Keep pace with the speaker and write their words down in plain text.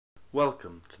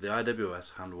Welcome to the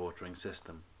IWS hand watering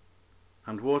system.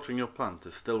 Hand watering your plants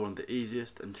is still one of the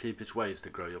easiest and cheapest ways to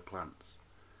grow your plants.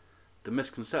 The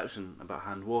misconception about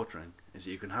hand watering is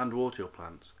that you can hand water your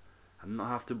plants and not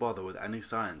have to bother with any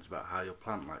science about how your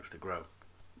plant likes to grow.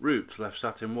 Roots left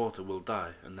sat in water will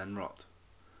die and then rot.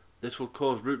 This will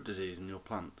cause root disease in your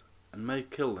plant and may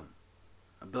kill them.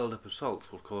 A build-up of salts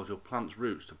will cause your plant's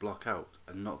roots to block out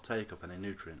and not take up any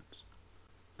nutrients.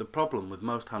 The problem with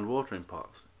most hand watering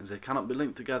pots is they cannot be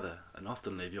linked together and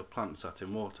often leave your plant sat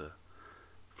in water.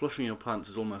 Flushing your plants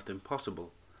is almost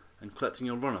impossible, and collecting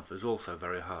your runoff is also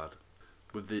very hard.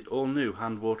 With the all-new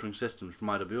hand watering systems from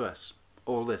IWS,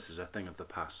 all this is a thing of the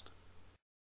past.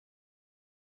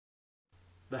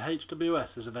 The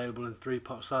HWS is available in 3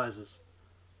 pot sizes: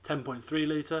 10.3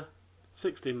 litre,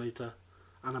 16 litre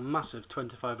and a massive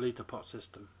 25 litre pot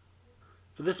system.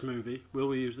 For this movie we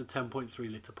will use the 10.3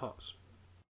 litre pots.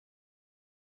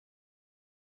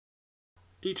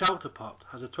 Each outer pot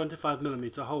has a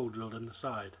 25mm hole drilled in the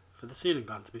side for the sealing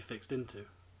gland to be fixed into.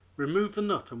 Remove the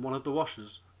nut and one of the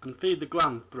washers and feed the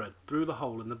gland thread through the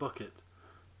hole in the bucket.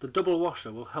 The double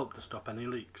washer will help to stop any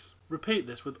leaks. Repeat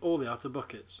this with all the outer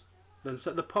buckets. Then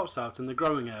set the pots out in the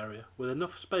growing area with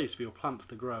enough space for your plants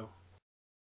to grow.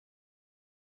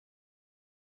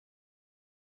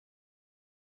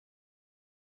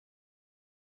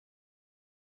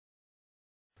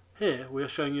 Here we are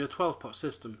showing you a 12 pot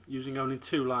system using only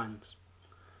 2 lines.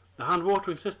 The hand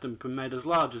watering system can be made as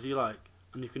large as you like,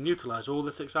 and you can utilise all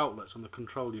the 6 outlets on the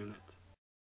control unit.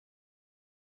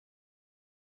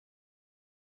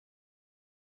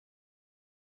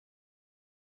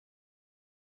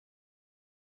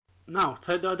 Now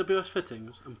take the IWS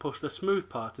fittings and push the smooth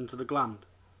part into the gland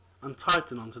and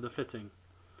tighten onto the fitting.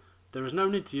 There is no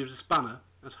need to use a spanner,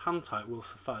 as hand tight will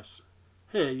suffice.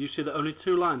 Here you see that only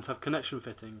 2 lines have connection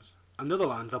fittings and the other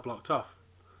lines are blocked off.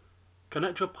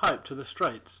 Connect your pipe to the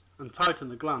straights and tighten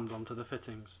the glands onto the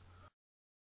fittings.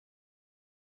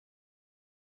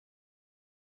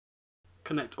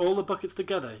 Connect all the buckets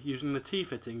together using the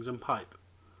T-fittings and pipe.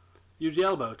 Use the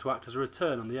elbow to act as a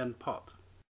return on the end pot.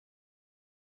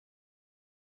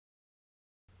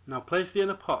 Now place the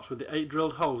inner pots with the 8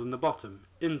 drilled holes in the bottom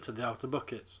into the outer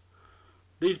buckets.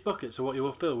 These buckets are what you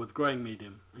will fill with growing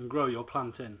medium and grow your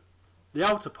plant in. The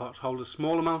outer pots hold a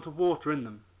small amount of water in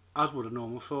them, as would a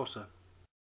normal saucer.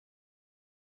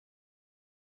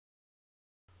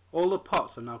 All the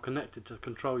pots are now connected to the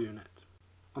control unit.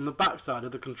 On the back side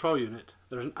of the control unit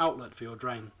there is an outlet for your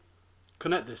drain.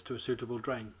 Connect this to a suitable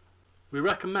drain. We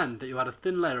recommend that you add a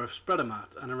thin layer of spreader mat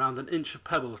and around 1 inch of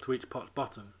pebbles to each pot's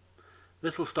bottom.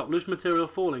 This will stop loose material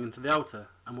falling into the outer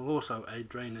and will also aid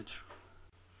drainage.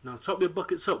 Now top your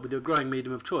buckets up with your growing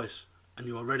medium of choice and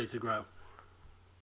you are ready to grow.